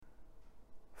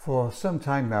For some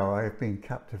time now, I have been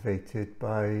captivated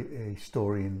by a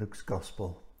story in Luke's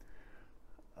Gospel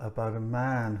about a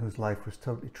man whose life was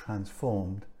totally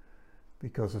transformed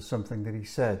because of something that he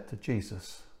said to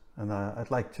Jesus. And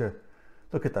I'd like to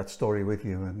look at that story with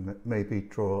you and maybe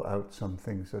draw out some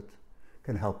things that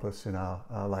can help us in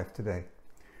our life today.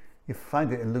 You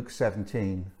find it in Luke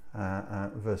 17,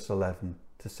 verse 11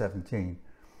 to 17.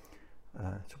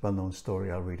 It's a well-known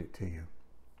story. I'll read it to you.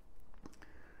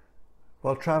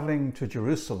 While traveling to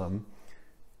Jerusalem,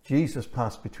 Jesus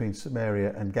passed between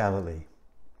Samaria and Galilee.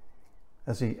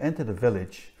 As he entered a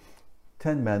village,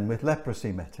 10 men with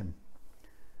leprosy met him.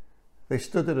 They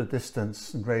stood at a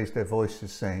distance and raised their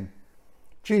voices, saying,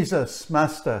 "Jesus,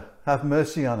 Master, have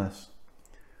mercy on us."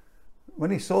 When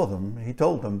he saw them, he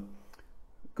told them,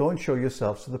 "Go and show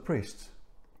yourselves to the priests."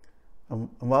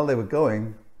 And while they were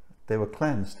going, they were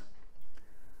cleansed.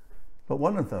 But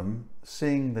one of them,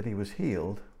 seeing that he was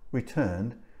healed,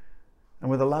 returned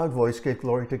and with a loud voice gave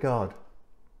glory to God.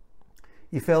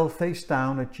 He fell face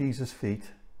down at Jesus'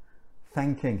 feet,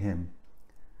 thanking him.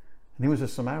 And he was a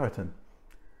Samaritan.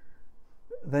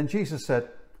 Then Jesus said,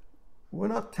 "Were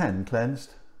not 10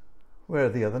 cleansed? Where are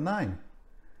the other 9?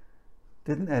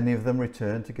 Didn't any of them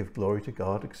return to give glory to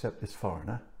God except this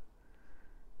foreigner?"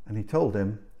 And he told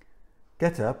him,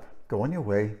 "Get up, go on your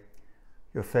way.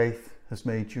 Your faith has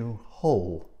made you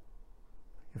whole.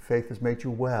 Your faith has made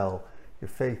you well. Your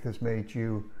faith has made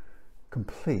you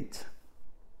complete."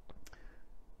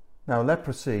 Now,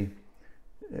 leprosy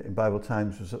in Bible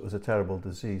times was a terrible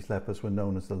disease. Lepers were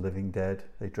known as the living dead.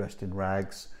 They dressed in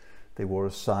rags. They wore a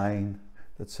sign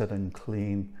that said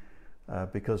unclean.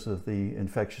 Because of the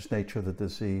infectious nature of the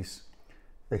disease,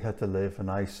 they had to live an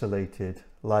isolated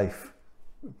life.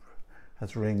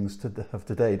 Has rings of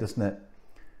today, doesn't it?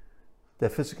 Their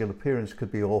physical appearance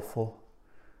could be awful.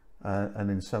 And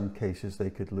in some cases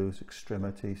they could lose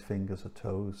extremities, fingers or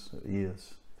toes,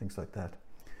 ears, things like that.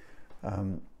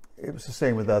 It was the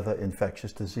same with other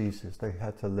infectious diseases. They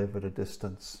had to live at a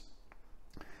distance.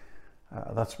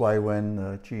 That's why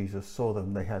when Jesus saw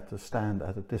them, they had to stand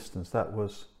at a distance. That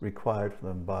was required for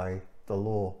them by the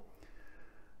law.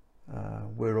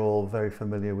 We're all very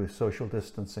familiar with social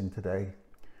distancing today.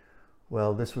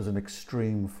 Well, this was an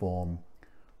extreme form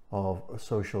of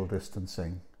social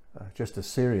distancing. Just as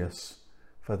serious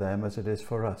for them as it is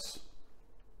for us.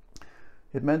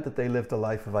 It meant that they lived a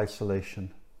life of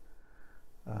isolation.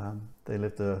 They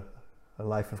lived a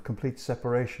life of complete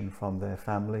separation from their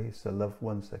families, their loved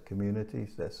ones, their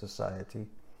communities, their society.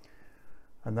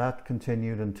 And that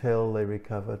continued until they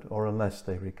recovered, or unless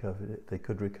they recovered. They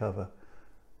could recover.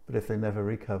 But if they never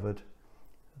recovered,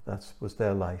 that was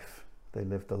their life. They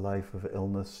lived a life of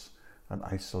illness and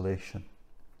isolation.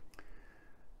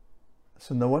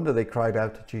 So no wonder they cried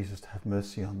out to Jesus to have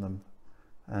mercy on them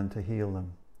and to heal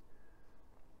them.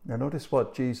 Now notice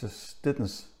what Jesus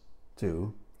didn't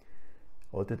do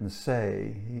or didn't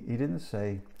say. He didn't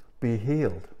say, "Be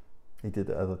healed." He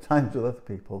did it other times with other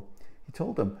people. He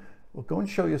told them, "Well, go and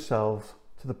show yourselves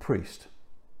to the priest."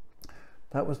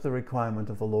 That was the requirement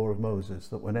of the law of Moses,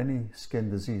 that when any skin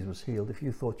disease was healed, if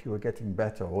you thought you were getting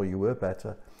better or you were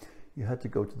better, you had to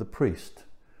go to the priest,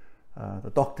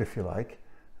 the doctor if you like,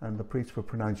 and the priest would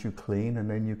pronounce you clean, and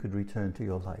then you could return to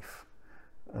your life.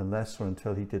 Unless or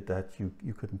until he did that,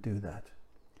 you couldn't do that.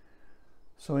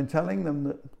 So in telling them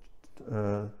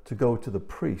that, to go to the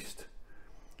priest,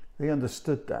 they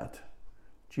understood that.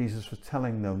 Jesus was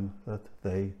telling them that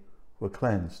they were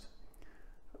cleansed.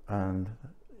 And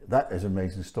that is an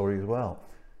amazing story as well.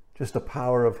 Just the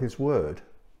power of his word.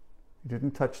 He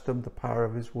didn't touch them. The power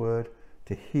of his word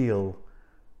to heal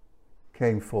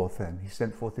came forth then. He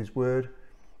sent forth his word,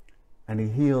 and he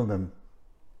healed them.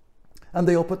 And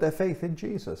they all put their faith in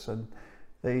Jesus, and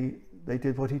they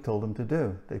did what he told them to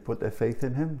do. They put their faith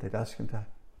in him. They'd ask him to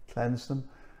cleanse them,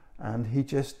 and he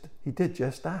did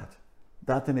just that.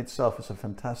 That in itself is a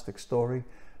fantastic story.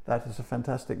 That is a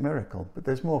fantastic miracle, but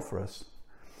there's more for us.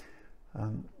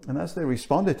 And as they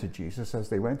responded to Jesus, as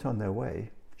they went on their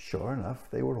way, sure enough,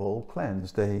 they were all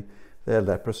cleansed. Their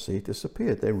leprosy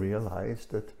disappeared. They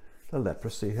realized that the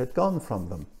leprosy had gone from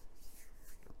them.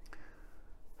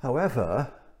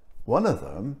 However, one of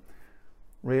them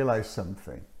realized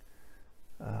something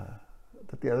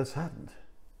that the others hadn't.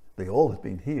 They all had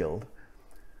been healed,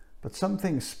 but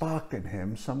something sparked in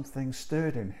him, something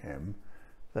stirred in him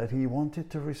that he wanted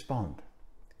to respond.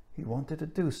 He wanted to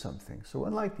do something. So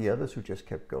unlike the others who just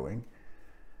kept going,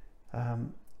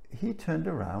 he turned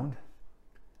around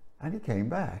and he came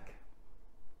back.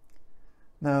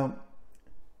 Now,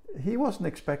 he wasn't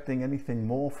expecting anything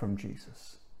more from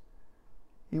Jesus.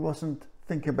 He wasn't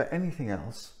thinking about anything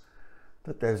else,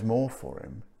 that there's more for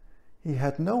him. He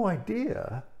had no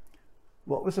idea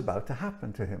what was about to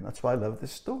happen to him. That's why I love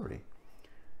this story.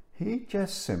 He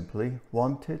just simply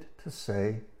wanted to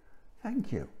say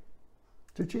thank you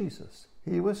to Jesus.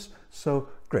 He was so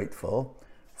grateful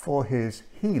for his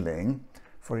healing,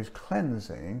 for his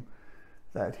cleansing,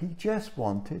 that he just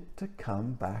wanted to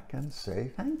come back and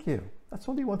say thank you. That's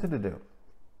all he wanted to do.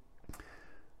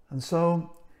 And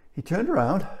so he turned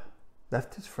around,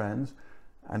 left his friends,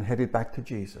 and headed back to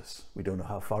Jesus. We don't know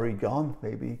how far he'd gone,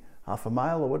 maybe half a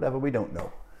mile or whatever, we don't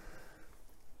know.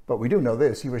 But we do know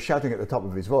this, he was shouting at the top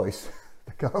of his voice.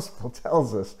 The gospel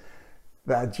tells us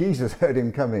that Jesus heard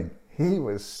him coming. He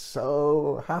was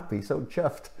so happy, so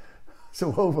chuffed,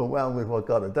 so overwhelmed with what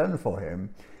God had done for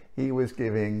him. He was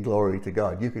giving glory to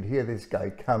God. You could hear this guy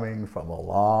coming from a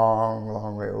long,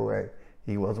 long way away.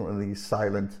 He wasn't one of these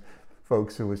silent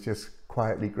folks who was just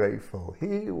quietly grateful.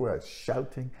 He was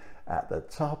shouting at the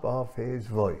top of his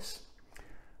voice.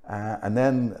 And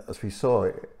then, as we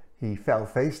saw, he fell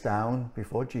face down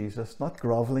before Jesus, not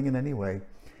groveling in any way.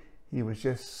 He was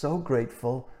just so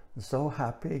grateful and so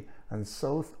happy and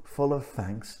so full of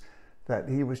thanks that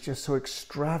he was just so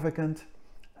extravagant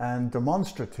and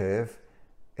demonstrative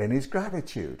in his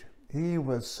gratitude. He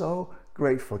was so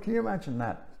grateful. Can you imagine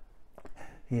that?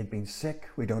 He had been sick.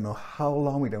 We don't know how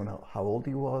long. We don't know how old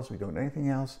he was. We don't know anything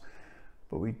else.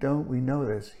 But we know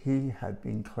this. He had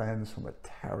been cleansed from a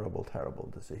terrible,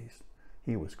 terrible disease.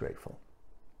 He was grateful.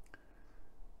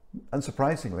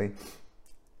 Unsurprisingly,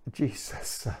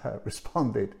 Jesus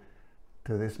responded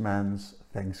to this man's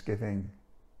thanksgiving,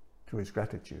 to his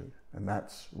gratitude. And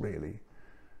that's really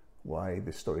why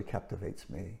this story captivates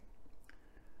me.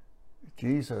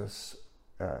 Jesus,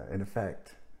 in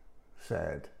effect,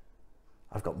 said,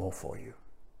 I've got more for you.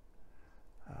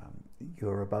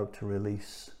 You're about to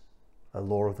release a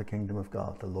law of the kingdom of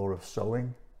God, the law of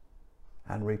sowing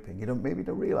and reaping. You maybe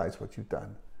don't realize what you've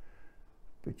done,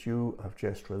 but you have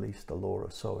just released the law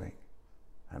of sowing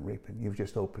and reaping. You've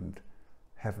just opened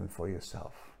heaven for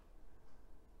yourself.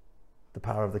 The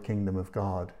power of the kingdom of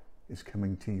God is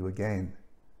coming to you again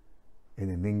in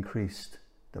an increased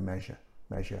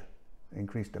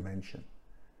increased dimension.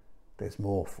 There's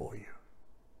more for you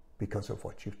because of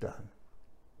what you've done.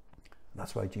 And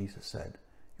that's why Jesus said,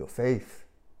 your faith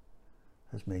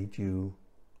has made you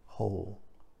whole,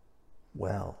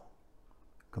 well,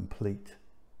 complete,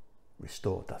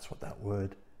 restored. That's what that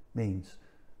word means.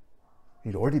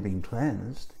 He'd already been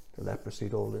cleansed. The leprosy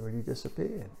had already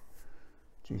disappeared.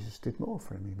 Jesus did more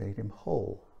for him. He made him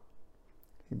whole.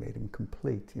 He made him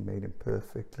complete. He made him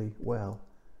perfectly well.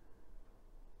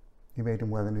 He made him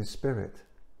well in his spirit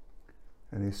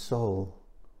and his soul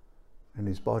and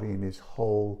his body and his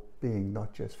whole being,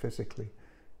 not just physically.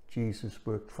 Jesus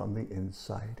worked from the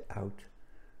inside out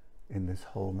in this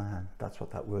whole man. That's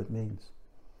what that word means.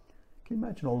 Can you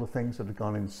imagine all the things that had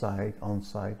gone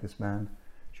onside this man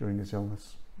during his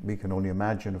illness? We can only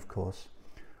imagine, of course,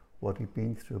 what he'd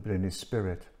been through, but in his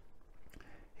spirit,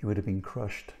 he would have been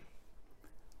crushed.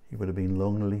 He would have been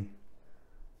lonely.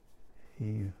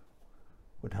 He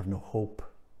would have no hope.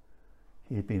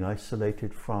 He had been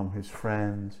isolated from his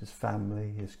friends, his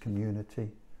family, his community.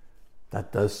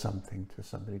 That does something to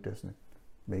somebody, doesn't it?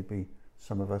 Maybe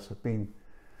some of us have been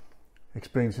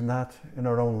experiencing that in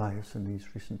our own lives in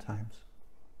these recent times.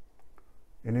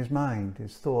 In his mind,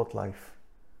 his thought life,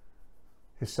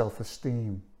 his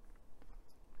self-esteem,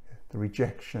 the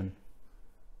rejection,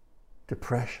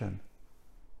 depression,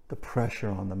 the pressure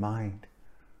on the mind.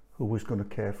 Who was going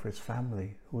to care for his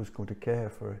family? Who was going to care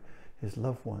for his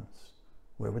loved ones?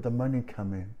 Where would the money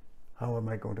come in? How am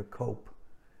I going to cope?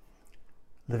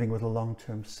 Living with a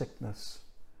long-term sickness.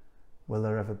 Will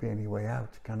there ever be any way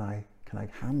out? Can I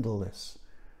handle this?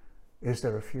 Is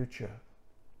there a future?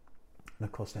 And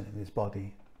of course then in his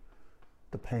body,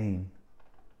 the pain,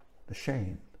 the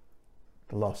shame,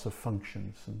 the loss of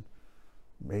functions, and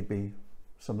maybe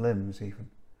some limbs even.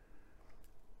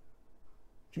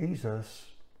 Jesus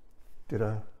did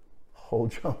a whole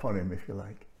job on him, if you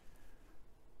like.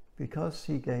 Because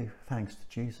he gave thanks to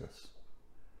Jesus,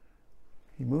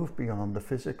 he moved beyond the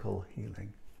physical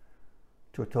healing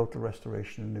to a total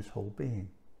restoration in his whole being.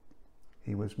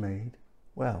 He was made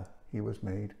well. He was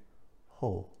made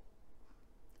whole.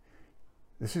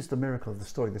 This is the miracle of the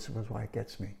story. This is why it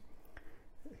gets me.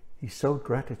 He sowed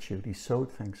gratitude. He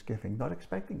sowed thanksgiving, not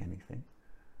expecting anything,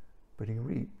 but he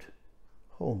reaped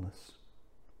wholeness.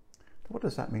 What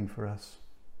does that mean for us?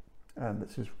 And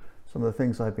this is some of the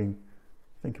things I've been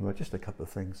thinking about, just a couple of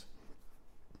things.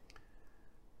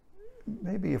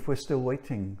 Maybe if we're still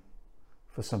waiting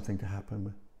for something to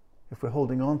happen, if we're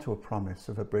holding on to a promise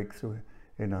of a breakthrough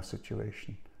in our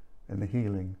situation, in the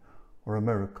healing or a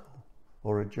miracle,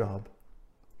 or a job.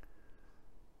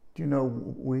 Do you know,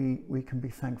 we can be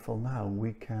thankful now.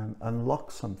 We can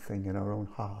unlock something in our own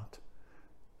heart.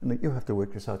 And you have to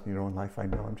work this out in your own life. I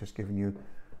know I'm just giving you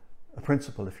a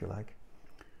principle, if you like.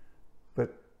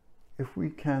 But if we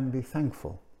can be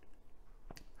thankful,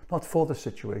 not for the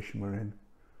situation we're in,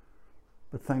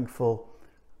 but thankful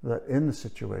that in the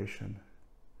situation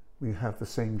we have the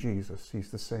same Jesus.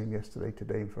 He's the same yesterday,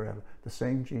 today, and forever. The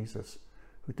same Jesus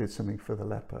who did something for the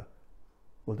leper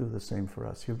will do the same for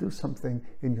us. He'll do something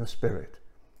in your spirit.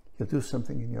 He'll do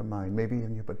something in your mind, maybe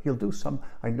in you, but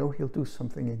I know he'll do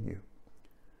something in you.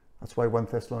 That's why 1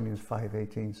 Thessalonians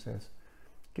 5:18 says,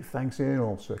 give thanks in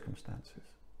all circumstances,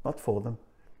 not for them,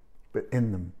 but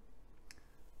in them,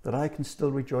 that I can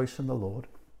still rejoice in the Lord,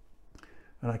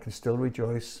 and I can still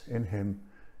rejoice in him,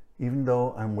 even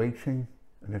though I'm waiting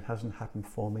and it hasn't happened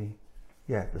for me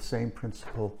yet. The same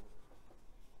principle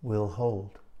will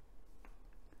hold.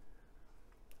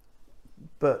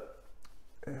 But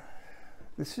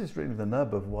this is really the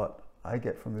nub of what I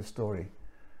get from this story.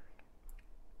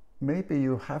 Maybe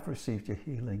you have received your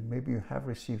healing. Maybe you have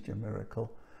received your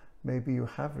miracle. Maybe you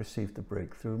have received a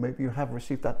breakthrough. Maybe you have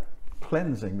received that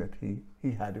cleansing that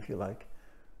he had, if you like.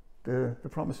 The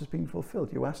promise has been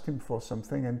fulfilled. You asked him for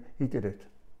something and he did it.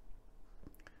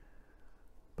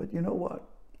 But you know what?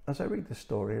 As I read this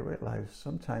story, I realize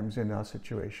sometimes in our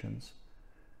situations,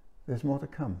 there's more to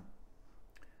come.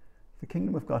 The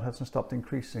kingdom of God hasn't stopped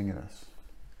increasing in us.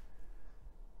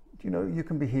 Do you know, you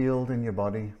can be healed in your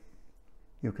body.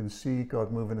 You can see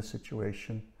God move in a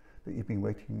situation that you've been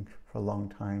waiting for a long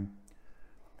time.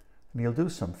 And he'll do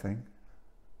something,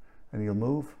 and he'll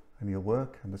move, and he'll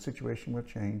work, and the situation will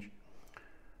change.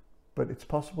 But it's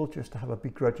possible just to have a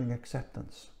begrudging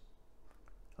acceptance,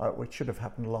 which should have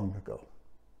happened long ago.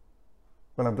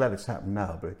 Well, I'm glad it's happened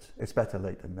now, but it's better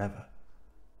late than never.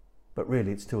 But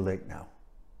really, it's too late now.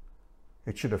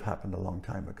 It should have happened a long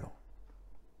time ago.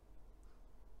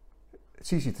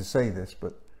 It's easy to say this,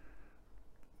 but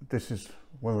this is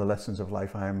one of the lessons of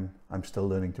life I'm still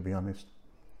learning, to be honest.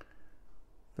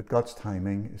 That God's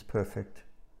timing is perfect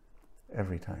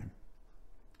every time.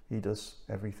 He does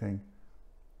everything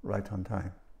right on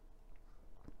time.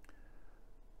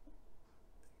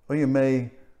 Or you may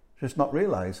just not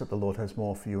realize that the Lord has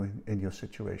more for you in your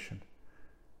situation.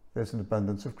 There's an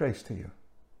abundance of grace to you.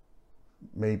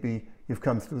 Maybe you've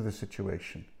come through the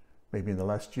situation, maybe in the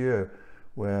last year,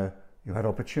 where you had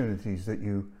opportunities that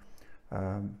you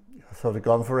thought had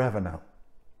gone forever now.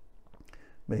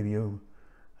 Maybe you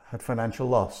had financial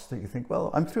loss that you think,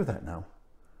 well, I'm through that now.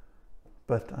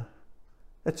 But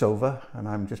it's over and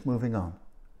I'm just moving on.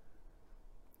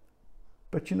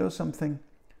 But you know something?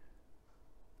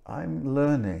 I'm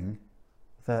learning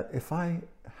that if I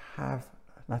have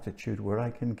an attitude where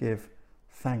I can give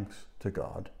thanks to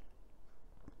God,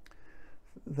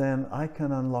 then I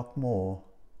can unlock more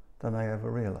than I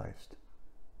ever realized.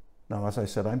 Now, as I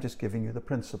said, I'm just giving you the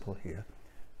principle here.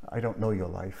 I don't know your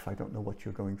life. I don't know what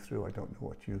you're going through. I don't know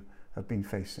what you have been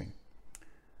facing.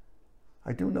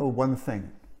 I do know one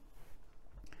thing,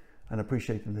 and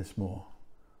appreciating this more.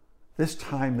 This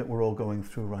time that we're all going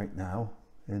through right now,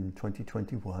 in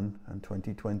 2021 and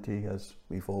 2020, as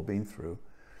we've all been through,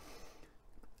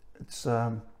 it's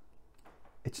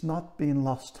not being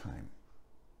lost time.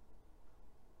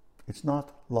 It's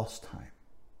not lost time.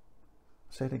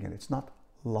 Say it again. It's not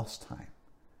lost time.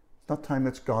 It's not time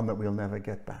that's gone that we'll never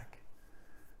get back.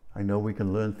 I know we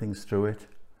can learn things through it.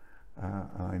 And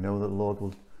I know that the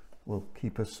Lord will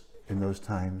keep us in those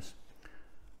times.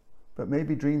 But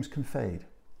maybe dreams can fade.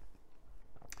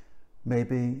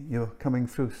 Maybe you're coming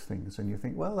through things and you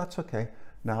think, well, that's okay.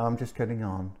 Now I'm just getting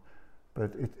on.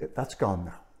 But that's gone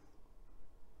now.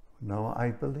 No, I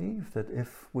believe that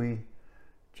if we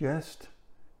just,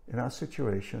 in our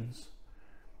situations,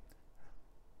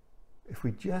 if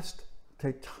we just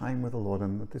take time with the Lord,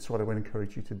 and this is what I would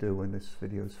encourage you to do when this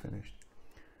video is finished.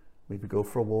 Maybe go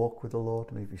for a walk with the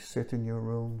Lord, maybe sit in your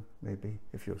room, maybe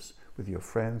if you're with your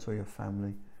friends or your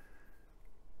family.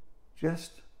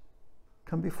 Just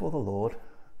come before the Lord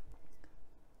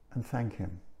and thank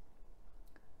him.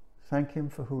 Thank him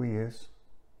for who he is.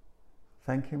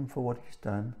 Thank him for what he's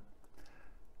done.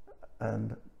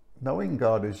 And knowing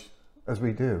God as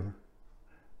we do,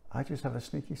 I just have a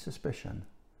sneaky suspicion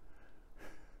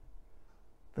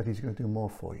that he's going to do more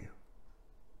for you.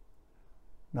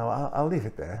 Now, I'll leave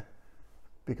it there,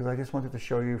 because I just wanted to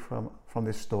show you from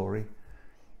this story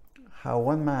how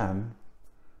one man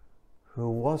who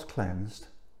was cleansed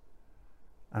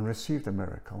and received a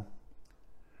miracle,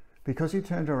 because he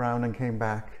turned around and came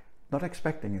back, not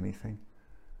expecting anything,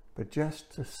 but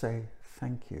just to say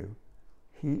thank you,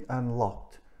 he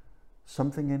unlocked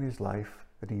something in his life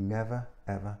that he never,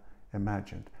 ever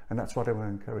imagined. And that's what I want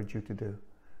to encourage you to do.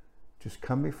 Just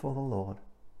come before the Lord,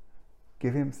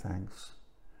 give him thanks,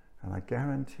 and I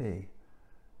guarantee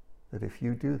that if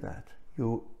you do that,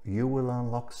 you will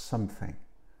unlock something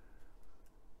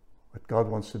that God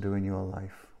wants to do in your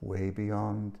life way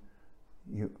beyond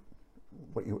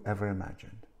what you ever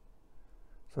imagined.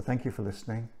 So thank you for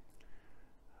listening.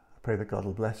 I pray that God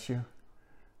will bless you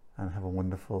and have a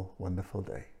wonderful, wonderful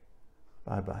day.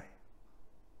 Bye-bye.